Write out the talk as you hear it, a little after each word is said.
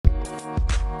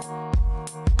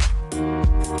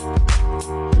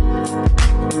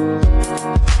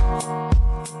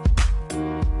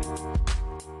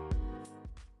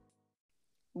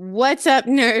What's up,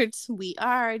 nerds? We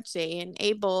are Jay and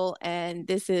Abel, and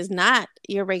this is not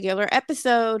your regular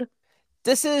episode.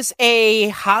 This is a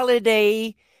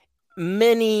holiday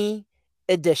mini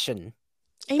edition.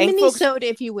 A And folks, mini-sode,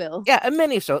 if you will. yeah, a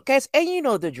mini show, guys. And you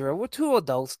know the drill. We're two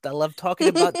adults that love talking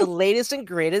about the latest and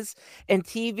greatest in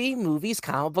TV, movies,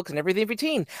 comic books, and everything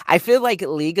between. I feel like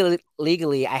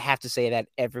legally, I have to say that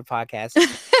every podcast,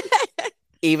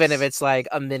 even if it's like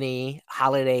a mini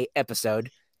holiday episode.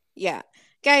 Yeah.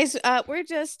 Guys, we're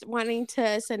just wanting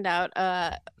to send out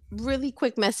a really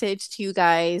quick message to you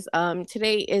guys.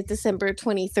 Today is December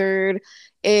 23rd.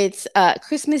 It's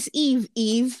Christmas Eve.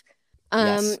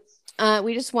 Yes.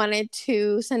 We just wanted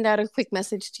to send out a quick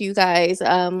message to you guys.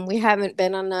 We haven't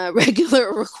been on a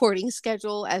regular recording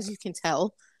schedule, as you can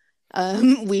tell.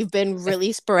 We've been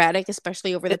really sporadic,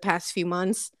 especially over the past few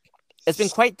months. It's been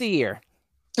quite the year.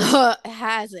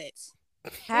 Has it?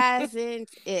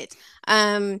 Hasn't it?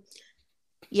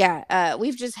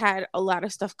 We've just had a lot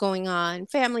of stuff going on,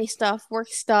 family stuff, work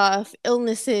stuff,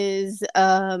 illnesses,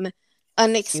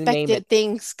 unexpected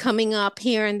things coming up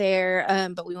here and there.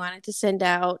 But we wanted to send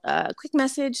out a quick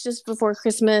message just before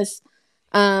Christmas.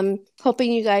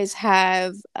 Hoping you guys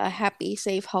have a happy,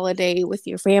 safe holiday with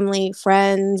your family,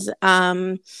 friends.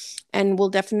 And we'll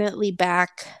definitely be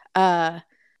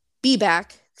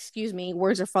back. Excuse me,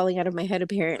 words are falling out of my head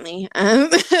apparently.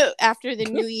 After the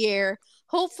new year,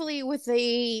 hopefully with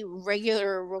a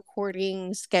regular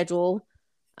recording schedule.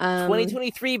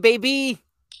 2023, baby.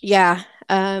 Yeah.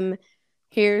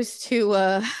 Here's to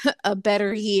a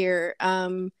better year.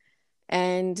 And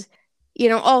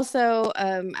also,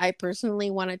 I personally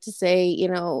wanted to say,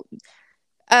 the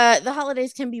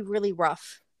holidays can be really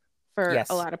rough for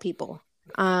a lot of people.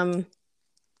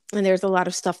 And there's a lot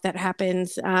of stuff that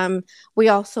happens. We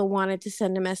also wanted to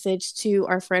send a message to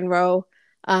our friend Ro,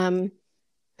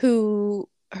 who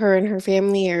her and her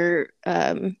family are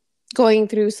going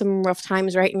through some rough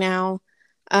times right now.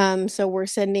 So we're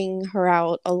sending her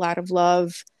out a lot of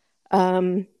love,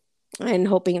 and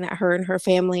hoping that her and her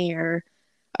family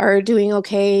are doing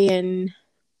okay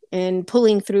and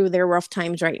pulling through their rough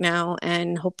times right now,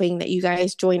 and hoping that you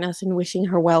guys join us in wishing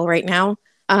her well right now.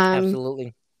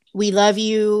 Absolutely. We love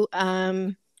you.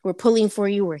 We're pulling for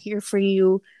you. We're here for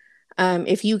you.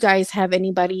 If you guys have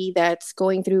anybody that's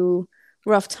going through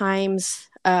rough times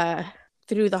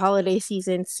through the holiday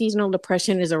season, seasonal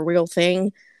depression is a real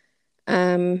thing.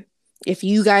 If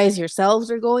you guys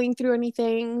yourselves are going through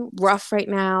anything rough right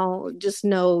now, just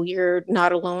know you're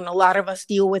not alone. A lot of us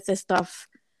deal with this stuff.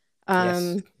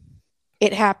 Yes.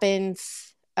 It happens.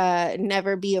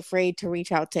 Never be afraid to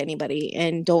reach out to anybody,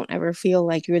 and don't ever feel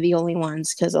like you're the only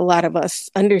ones, because a lot of us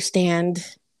understand.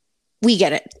 We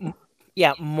get it.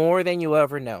 Yeah, more than you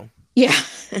ever know. Yeah.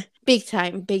 big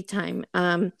time.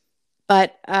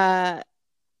 But other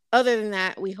than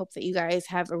that, we hope that you guys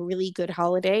have a really good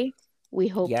holiday. We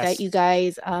hope that you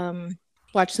guys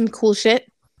watch some cool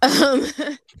shit.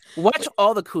 Watch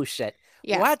all the cool shit.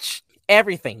 Yeah. Watch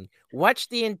everything. Watch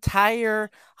the entire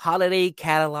holiday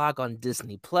catalog on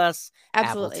Disney Plus,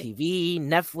 Apple TV,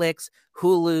 Netflix,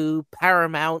 Hulu,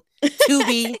 Paramount,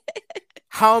 Tubi,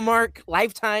 Hallmark,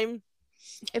 Lifetime.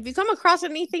 If you come across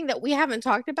anything that we haven't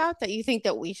talked about that you think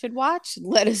that we should watch,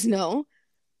 let us know.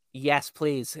 Yes,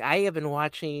 please. I have been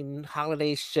watching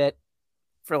holiday shit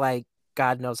for like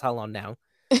God knows how long now.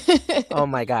 Oh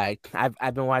my God.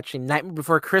 I've been watching Nightmare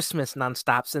Before Christmas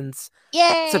nonstop since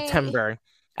September.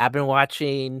 I've been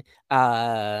watching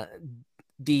the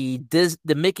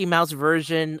Mickey Mouse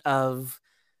version of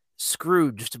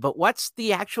Scrooged, but what's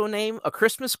the actual name? A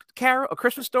Christmas Carol? A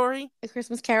Christmas Story? A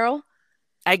Christmas Carol?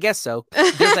 I guess so.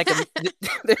 There's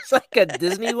like a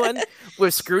Disney one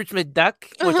with Scrooge McDuck,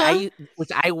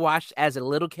 which I watched as a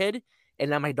little kid,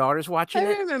 and now my daughter's watching it.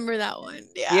 I remember that one.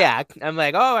 Yeah. I'm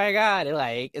like, oh my God!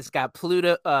 It's got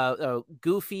Pluto,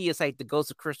 Goofy. It's like the Ghost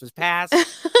of Christmas Past.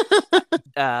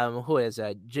 Who is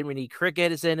Jiminy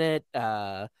Cricket is in it.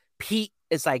 Pete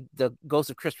is like the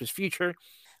Ghost of Christmas Future.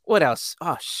 What else?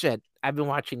 Oh shit! I've been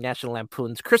watching National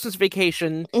Lampoon's Christmas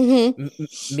Vacation.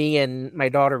 Mm-hmm. Me and my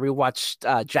daughter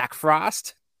rewatched Jack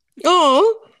Frost.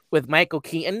 Oh, with Michael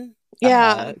Keaton.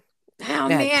 Yeah.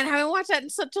 Man, I haven't watched that in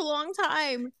such a long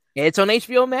time. It's on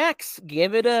HBO Max.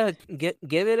 Give it a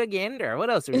gander. What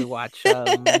else did we watch?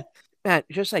 Man,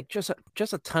 just a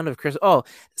ton of Christmas. Oh,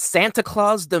 Santa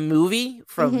Claus the movie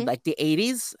from like the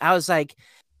 80s. I was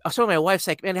my wife's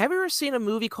like, man, have you ever seen a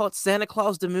movie called Santa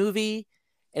Claus the movie?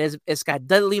 And it's got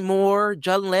Dudley Moore,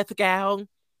 John Lithgow.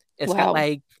 It's got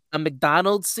like a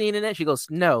McDonald's scene in it. She goes,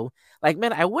 no. Like,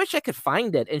 man, I wish I could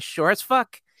find it. And sure as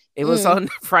fuck, it was on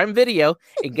Prime Video.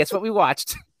 And guess what we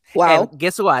watched? Wow. And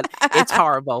guess what? It's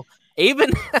horrible.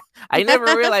 Even I never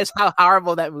realized how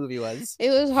horrible that movie was. It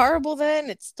was horrible then.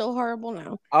 It's still horrible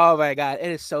now. Oh my god,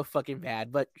 it is so fucking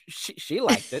bad. But she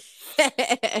liked it.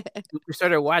 We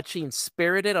started watching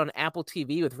Spirited on Apple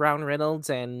TV with Ryan Reynolds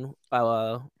and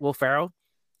Will Ferrell.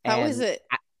 How was it?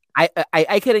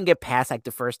 I couldn't get past like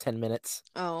the first 10 minutes.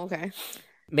 Oh, okay.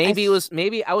 Maybe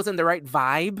I was in the right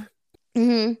vibe.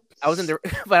 Mm-hmm. I was in the,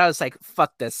 but I was like,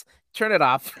 fuck this. Turn it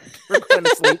off. We're going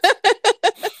to sleep.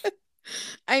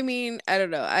 I mean, I don't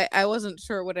know. I wasn't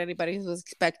sure what anybody was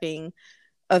expecting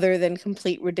other than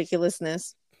complete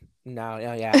ridiculousness. No,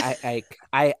 yeah.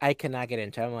 I cannot get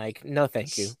into it. I'm like, no,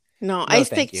 thank you. No, I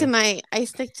stick to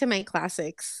my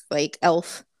classics like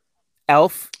Elf. I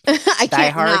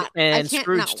can't Hard and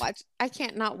Scrooged. I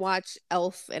can't not watch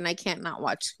Elf, and I can't not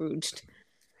watch Scrooged.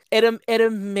 It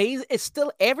amazes. It's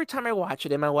still every time I watch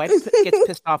it, and my wife gets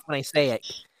pissed off when I say it.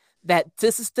 That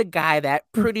this is the guy that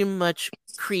pretty much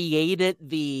created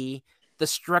the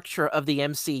structure of the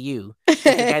MCU. The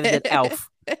guy that did Elf.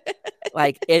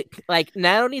 Like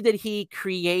not only did he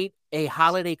create a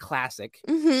holiday classic,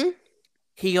 mm-hmm.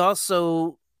 he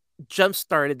also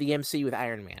jump-started the MCU with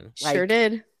Iron Man. Sure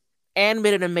did. And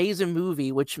made an amazing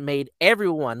movie, which made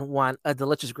everyone want a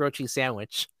delicious grilled cheese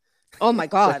sandwich. Oh my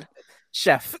god.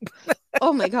 Chef.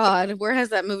 Oh my god. Where has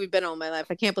that movie been all my life?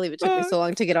 I can't believe it took me so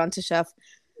long to get onto Chef.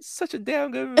 Such a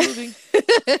damn good movie.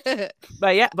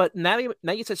 but now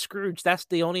you said Scrooge, that's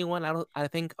the only one I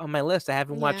think on my list I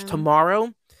haven't watched.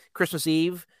 Tomorrow, Christmas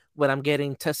Eve, when I'm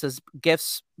getting Tessa's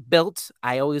gifts built,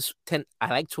 I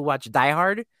like to watch Die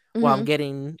Hard while I'm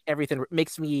getting everything.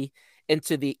 Gets me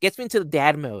into the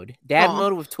dad mode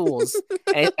with tools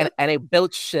and I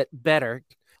built shit better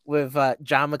with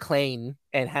John McClane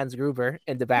and Hans Gruber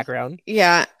in the background.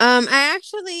 Yeah.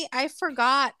 I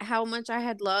forgot how much I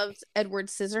had loved Edward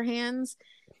Scissorhands.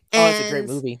 It's a great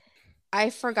movie. I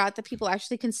forgot that people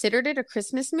actually considered it a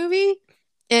Christmas movie.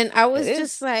 And I was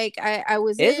just like, I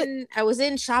was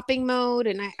in shopping mode,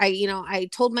 and I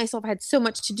told myself I had so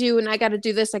much to do, and I got to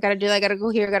do this, I got to do that, I got to go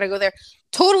here, I got to go there.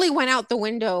 Totally went out the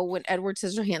window when Edward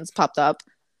Scissorhands popped up.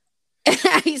 And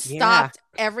I stopped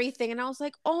everything, and I was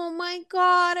like, oh my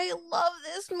god, I love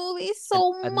this movie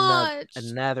so much.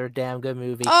 Another damn good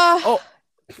movie.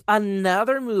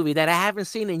 Another movie that I haven't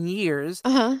seen in years,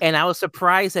 and I was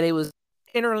surprised that it was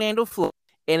in Orlando, Florida,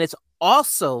 and it's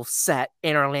also set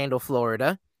in Orlando,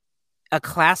 Florida. A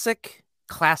classic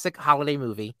holiday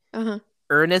movie.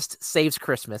 Ernest Saves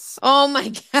Christmas. Oh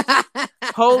my god.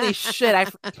 Holy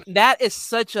shit. That is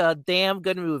such a damn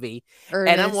good movie.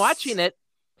 Ernest. And I'm watching it,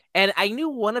 and I knew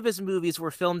one of his movies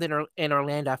were filmed in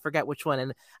Orlando. I forgot which one.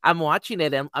 And I'm watching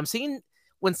it, and I'm seeing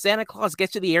when Santa Claus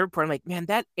gets to the airport, I'm like, man,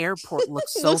 that airport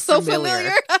looks so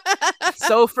familiar.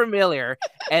 So familiar.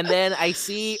 And then I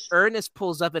see Ernest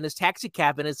pulls up in his taxi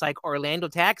cab, and it's like Orlando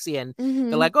Taxi, and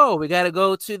they're like, oh, we got to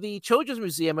go to the Children's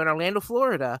Museum in Orlando,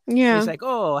 Florida. Yeah. And he's like,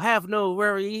 oh, have no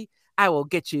worry, I will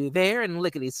get you there. And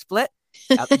lickety split.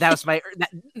 That's my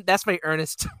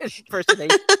Ernest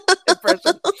impression.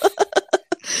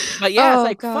 But yeah, it's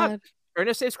like, fuck.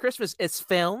 Ernest Saves Christmas. It's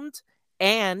filmed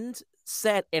and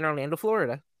set in Orlando,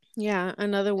 Florida. Yeah,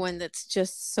 another one that's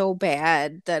just so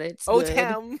bad that it's good.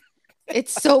 Damn.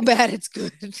 It's so bad it's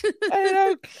good.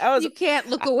 I know. You can't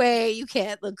look away. You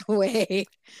can't look away.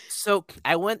 So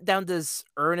I went down this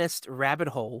Ernest rabbit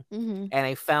hole, and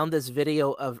I found this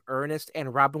video of Ernest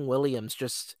and Robin Williams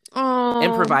just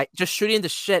improvise, just shooting the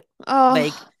shit.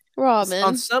 Like Robin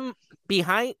on some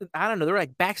behind, I don't know, they're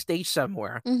like backstage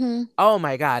somewhere. Oh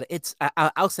my god,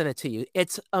 I'll send it to you.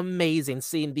 It's amazing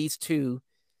seeing these two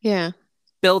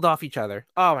build off each other.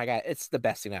 Oh my god, it's the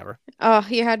best thing ever. Oh,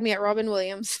 you had me at Robin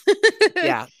Williams.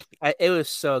 Yeah, it was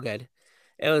so good.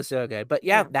 It was so good. But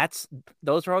yeah,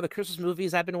 those are all the Christmas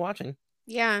movies I've been watching.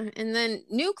 Yeah, and then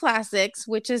new classics,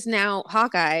 which is now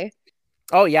Hawkeye.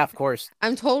 Oh yeah, of course.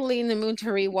 I'm totally in the mood to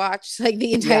rewatch like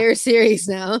the entire series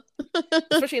now.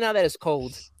 Especially now that it's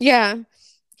cold. Yeah,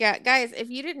 guys, if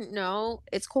you didn't know,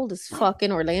 it's cold as fuck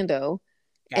in Orlando.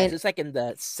 Guys, and it's like in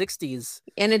the 60s.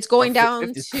 And it's going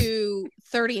down to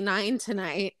 39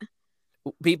 tonight.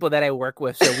 People that I work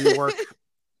with, so we work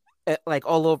like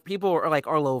all over. People are like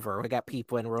all over. We got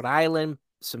people in Rhode Island,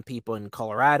 some people in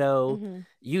Colorado,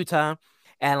 Utah,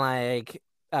 and like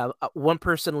one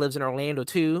person lives in Orlando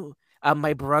too.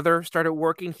 My brother started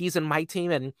working. He's in my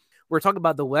team, and we're talking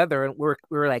about the weather, and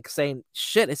we're like saying,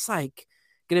 shit, it's like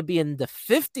gonna be in the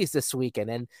 50s this weekend,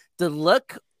 and the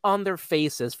look on their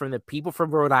faces from the people from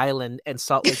Rhode Island and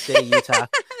Salt Lake City, Utah.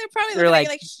 They're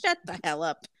like, shut the hell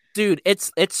up. Dude,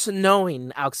 it's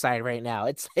snowing outside right now.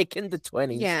 It's like in the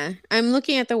 20s. Yeah, I'm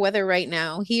looking at the weather right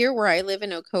now. Here where I live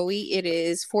in Ocoee, it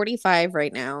is 45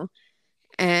 right now.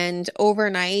 and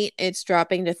overnight it's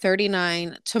dropping to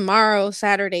 39. Tomorrow,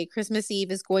 Saturday, Christmas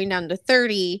Eve, is going down to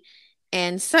 30,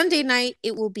 and Sunday night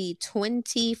it will be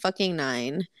 20 fucking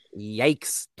 9.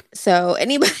 Yikes. So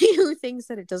anybody who thinks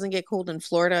that it doesn't get cold in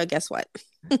Florida, guess what?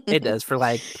 It does for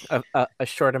like a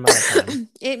short amount of time.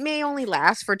 It may only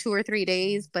last for 2 or 3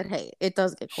 days, but hey, it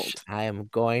does get cold. I am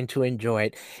going to enjoy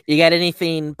it. You got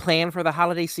anything planned for the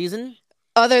holiday season?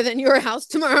 Other than your house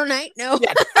tomorrow night? No.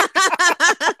 Yeah.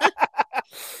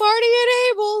 Party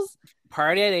at Abel's.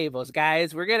 Party at Abel's.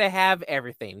 Guys, we're going to have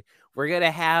everything. We're going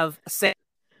to have a set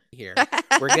here.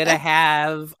 We're going to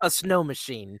have a snow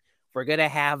machine. We're going to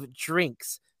have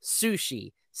drinks,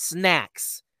 sushi,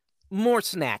 snacks, more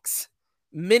snacks,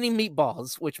 mini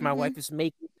meatballs, which my wife is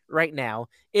making right now.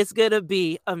 It's going to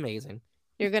be amazing.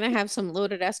 You're going to have some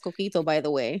loaded escoquito, by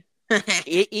the way.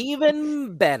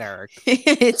 Even better.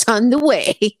 It's on the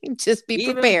way. Just be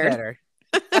prepared. Better.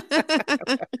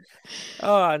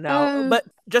 Oh, no. But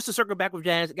just to circle back with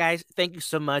Janice, guys, thank you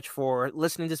so much for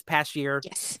listening this past year.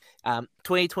 Yes.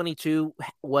 2022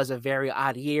 was a very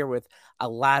odd year with a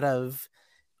lot of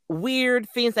weird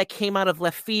things that came out of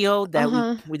left field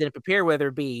that we didn't prepare, whether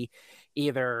it be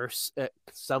either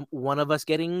one of us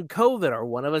getting COVID or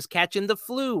one of us catching the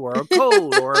flu or a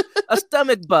cold or a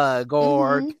stomach bug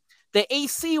or the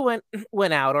AC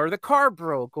went out or the car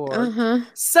broke or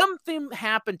something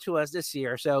happened to us this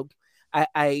year. So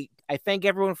I thank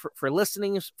everyone for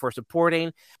listening, for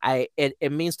supporting.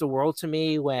 It means the world to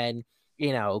me when,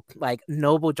 you know, like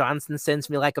Noble Johnson sends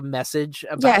me like a message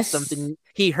about something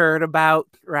he heard about,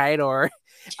 right? Or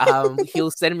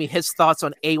he'll send me his thoughts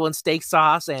on A1 steak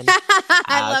sauce, and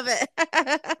I love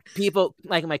it. People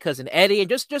like my cousin Eddie and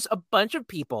just a bunch of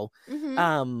people.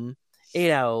 You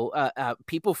know,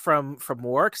 people from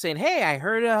work saying, "Hey, I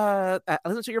heard I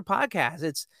listened to your podcast.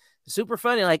 It's super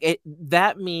funny." Like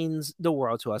that means the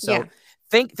world to us. So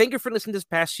thank you for listening this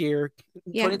past year.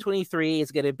 2023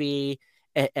 is going to be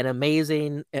an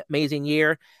amazing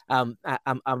year. I'm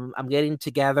getting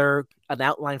together an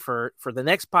outline for the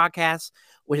next podcast,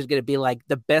 which is going to be like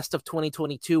the best of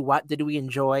 2022. What did we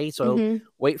enjoy? So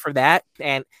wait for that.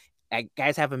 And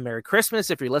guys, have a Merry Christmas.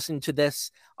 If you're listening to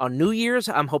this on New Year's,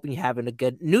 I'm hoping you're having a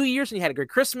good New Year's and you had a great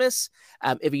Christmas.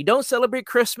 If you don't celebrate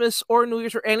Christmas or New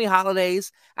Year's or any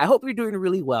holidays, I hope you're doing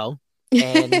really well.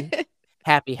 And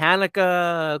Happy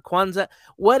Hanukkah, Kwanzaa,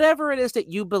 whatever it is that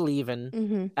you believe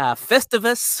in.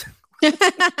 Festivus.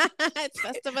 It's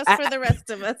Festivus for the rest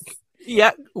of us.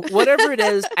 Yeah, whatever it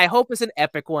is, I hope it's an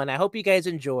epic one. I hope you guys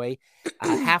enjoy.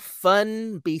 Have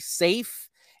fun, be safe.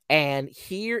 And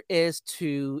here is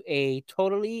to a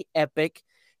totally epic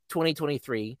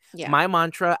 2023. Yeah. My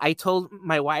mantra, I told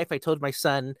my wife, I told my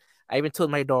son, I even told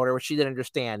my daughter, which she didn't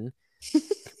understand.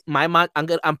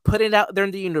 I'm putting it out there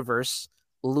in the universe.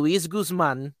 Luis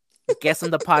Guzman, guest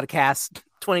on the podcast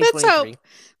 2023.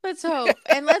 Let's hope.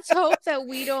 And let's hope that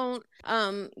we don't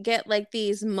get like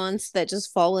these months that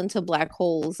just fall into black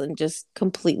holes and just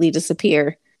completely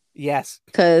disappear. Yes.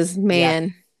 Because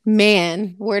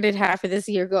Man, where did half of this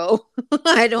year go?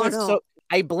 I don't know. So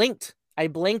I blinked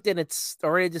and it's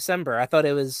already December. I thought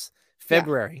it was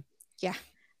February. Yeah.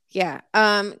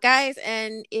 Guys,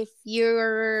 and if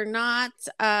you're not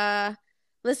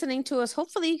listening to us,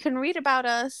 hopefully you can read about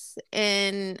us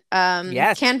in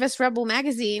Canvas Rebel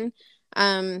magazine.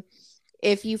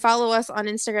 If you follow us on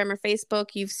Instagram or Facebook,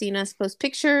 you've seen us post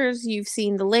pictures, you've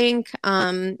seen the link.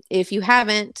 If you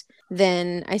haven't,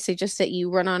 then I suggest that you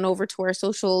run on over to our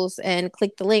socials and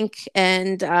click the link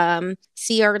and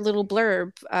see our little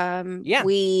blurb.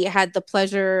 We had the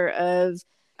pleasure of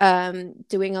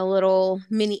doing a little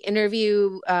mini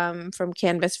interview from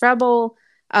Canvas Rebel.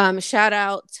 Shout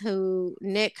out to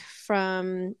Nick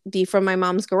from My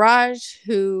Mom's Garage,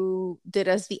 who did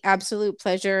us the absolute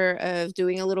pleasure of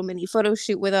doing a little mini photo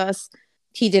shoot with us.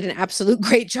 He did an absolute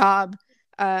great job.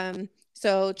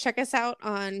 So check us out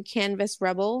on Canvas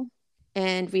Rebel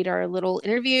and read our little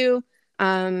interview.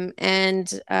 And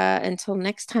until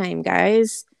next time,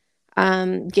 guys,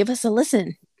 give us a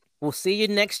listen. We'll see you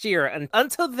next year. And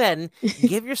until then,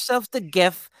 give yourself the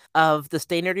gift of the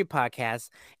Stay Nerdy podcast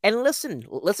and listen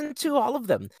to all of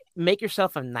them. Make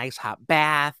yourself a nice hot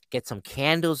bath, get some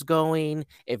candles going.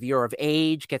 If you're of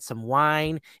age, get some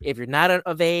wine. If you're not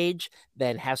of age,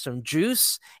 then have some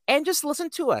juice and just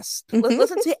listen to us.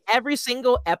 Listen to every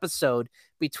single episode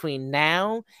between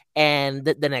now and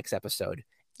the next episode.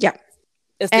 Yeah.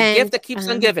 It's the gift that keeps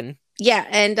on giving. Yeah,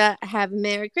 and have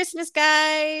Merry Christmas,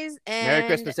 guys. And Merry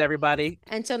Christmas, everybody.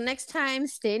 Until next time,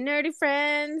 stay nerdy,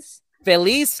 friends.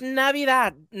 Feliz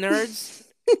Navidad, nerds.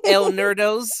 El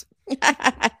Nerdos.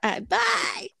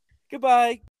 Bye.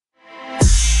 Goodbye.